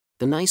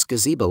The nice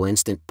Gazebo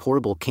Instant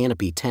Portable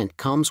Canopy tent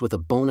comes with a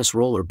bonus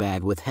roller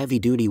bag with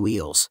heavy-duty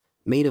wheels,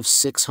 made of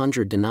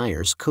 600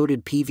 deniers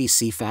coated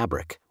PVC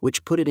fabric,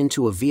 which put it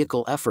into a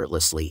vehicle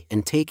effortlessly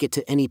and take it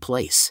to any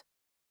place.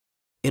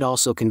 It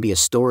also can be a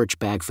storage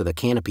bag for the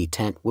canopy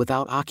tent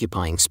without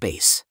occupying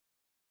space.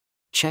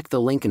 Check the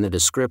link in the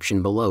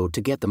description below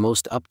to get the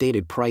most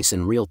updated price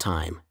in real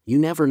time. You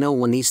never know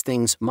when these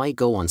things might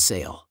go on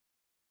sale.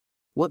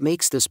 What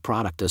makes this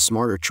product a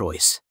smarter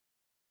choice?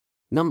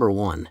 Number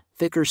 1.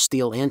 Thicker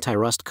steel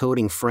anti-rust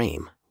coating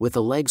frame, with a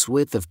legs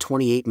width of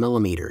 28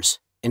 mm,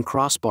 and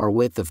crossbar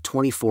width of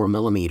 24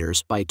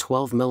 mm by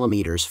 12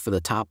 mm for the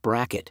top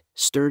bracket,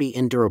 sturdy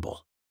and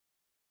durable.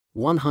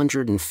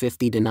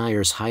 150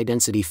 deniers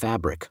high-density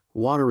fabric,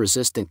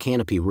 water-resistant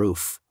canopy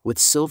roof, with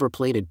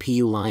silver-plated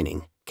PU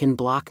lining, can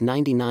block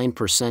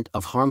 99%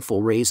 of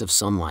harmful rays of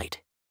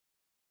sunlight.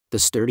 The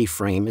sturdy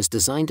frame is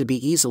designed to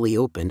be easily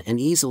open and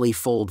easily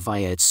fold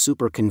via its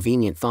super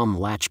convenient thumb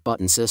latch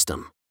button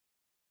system.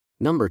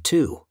 Number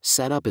 2.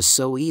 Setup is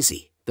so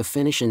easy. The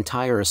finish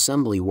entire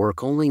assembly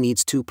work only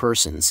needs 2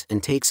 persons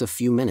and takes a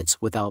few minutes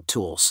without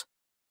tools.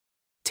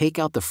 Take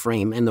out the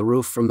frame and the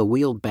roof from the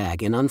wheeled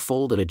bag and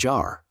unfold it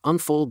ajar.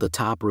 Unfold the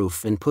top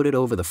roof and put it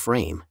over the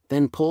frame,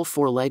 then pull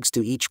 4 legs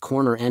to each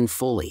corner end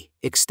fully,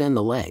 extend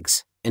the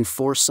legs, and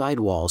 4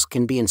 sidewalls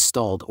can be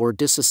installed or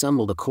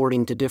disassembled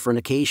according to different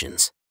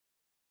occasions.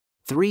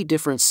 3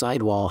 different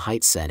sidewall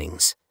height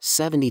settings,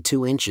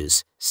 72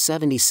 inches,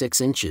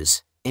 76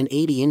 inches, and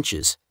 80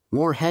 inches,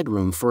 more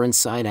headroom for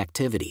inside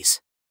activities.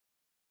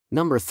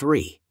 Number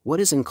 3. What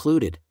is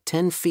included?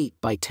 10 feet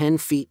by 10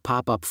 feet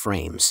pop-up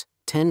frames,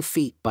 10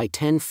 feet by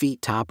 10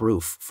 feet top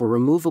roof for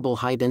removable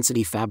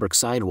high-density fabric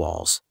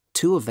sidewalls,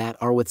 2 of that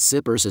are with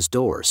zippers as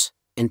doors,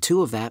 and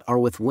 2 of that are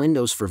with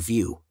windows for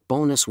view.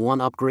 Bonus 1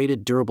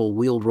 upgraded durable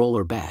wheeled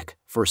roller bag,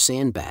 for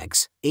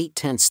sandbags, 8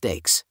 tent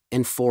stakes,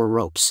 and 4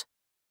 ropes.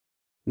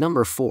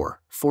 Number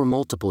 4. For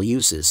multiple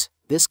uses,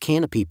 this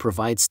canopy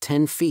provides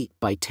 10 feet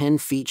by 10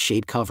 feet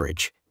shade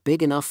coverage,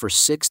 big enough for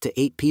 6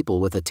 to 8 people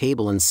with a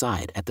table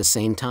inside at the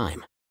same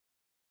time.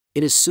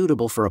 It is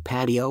suitable for a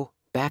patio,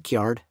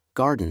 backyard,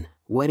 garden,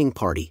 wedding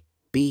party,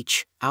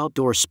 beach,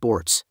 outdoor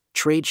sports,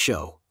 trade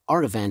show,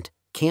 art event,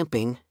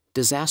 camping,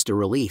 disaster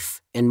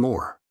relief, and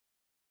more.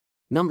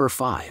 Number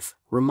 5.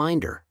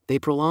 Reminder, they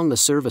prolong the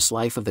service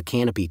life of the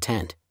canopy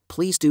tent.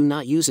 Please do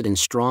not use it in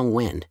strong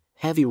wind,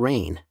 heavy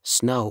rain,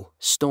 snow,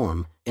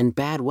 storm, and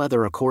bad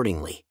weather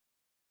accordingly.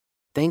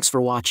 Thanks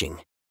for watching.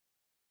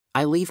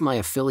 I leave my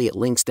affiliate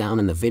links down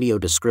in the video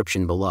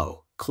description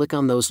below. Click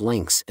on those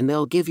links and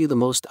they'll give you the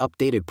most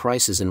updated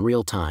prices in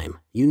real time.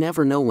 You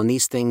never know when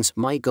these things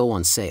might go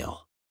on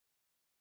sale.